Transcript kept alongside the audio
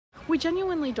We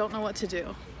genuinely don't know what to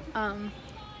do.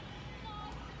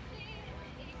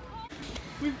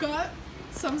 We've got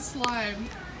some slime.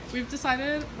 We've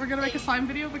decided we're gonna make a slime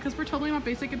video because we're totally not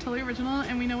basic and totally original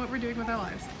and we know what we're doing with our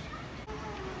lives.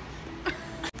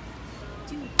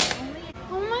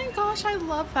 Oh my gosh, I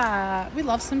love that. We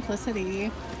love simplicity.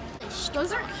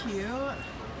 Those are cute.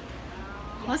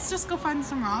 Let's just go find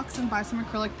some rocks and buy some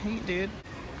acrylic paint, dude.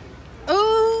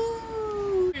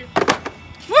 Ooh!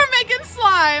 We're making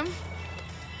slime!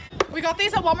 We got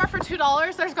these at Walmart for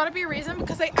 $2. There's gotta be a reason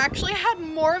because they actually had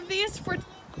more of these for,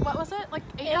 what was it? Like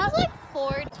 8? It was like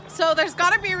 4. So there's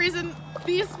gotta be a reason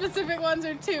these specific ones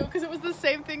are 2 because it was the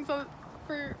same thing so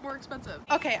for more expensive.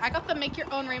 Okay, I got the make your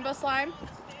own rainbow slime.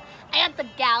 I got the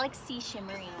Galaxy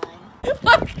Shimmering one.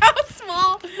 Look how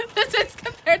small this is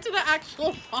compared to the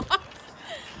actual box.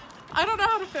 I don't know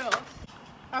how to feel.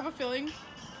 I have a feeling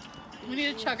we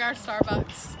need to chug our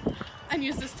Starbucks and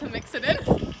use this to mix it in.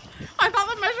 I thought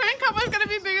the measuring cup was gonna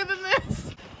be bigger than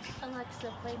this.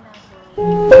 Alexa, play Mad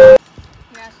World.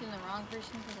 You're asking the wrong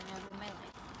person because I never in my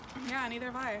life. Yeah,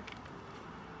 neither have I.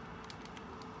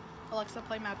 Alexa,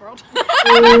 play Mad World. We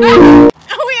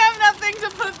have nothing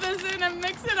to put this in and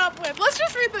mix it up with. Let's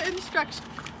just read the instructions.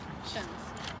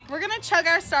 We're gonna chug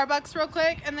our Starbucks real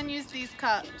quick and then use these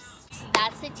cups.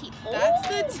 That's the tea. That's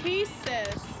the tea,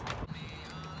 sis.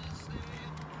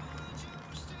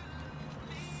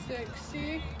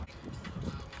 60.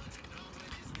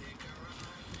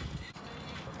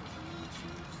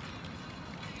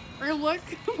 Or look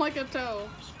like a toe.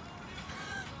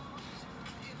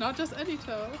 Not just any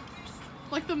toe.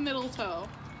 Like the middle toe.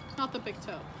 Not the big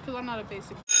toe. Because I'm not a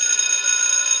basic.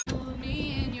 Hold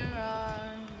me in your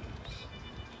arms,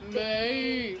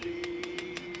 baby.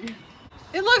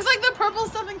 It looks like the purple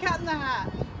stuff in Cat in the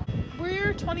Hat.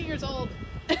 We're 20 years old.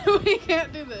 We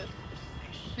can't do this.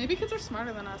 Maybe because they're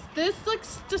smarter than us. This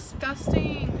looks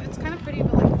disgusting. It's kind of pretty,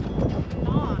 but like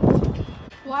not.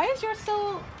 Why is yours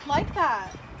so like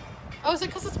that? Oh, is it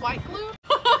because it's white glue?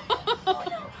 Oh,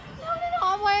 no,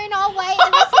 I'm wearing all white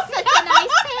and this is such a nice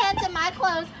pants and my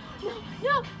clothes.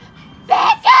 No,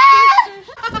 Becca!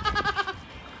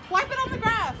 Wipe it on the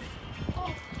grass.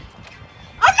 Oh.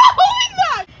 I'm not holding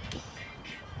that!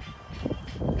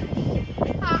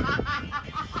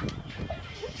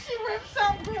 She rips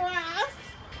out grass.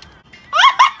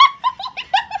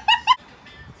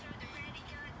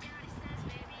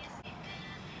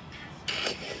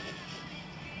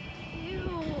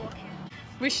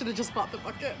 We should have just bought the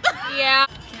bucket. Yeah.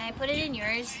 Can I put it in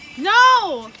yours?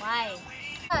 No! Why?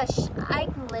 Gosh, I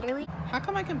literally... How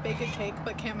come I can bake a cake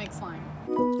but can't make slime?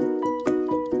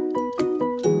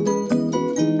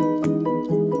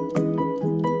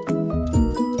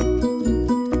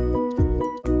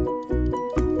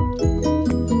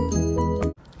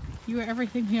 You are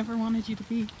everything we ever wanted you to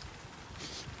be.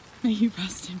 May you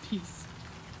rest in peace.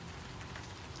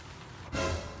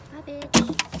 Bye,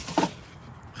 bitch.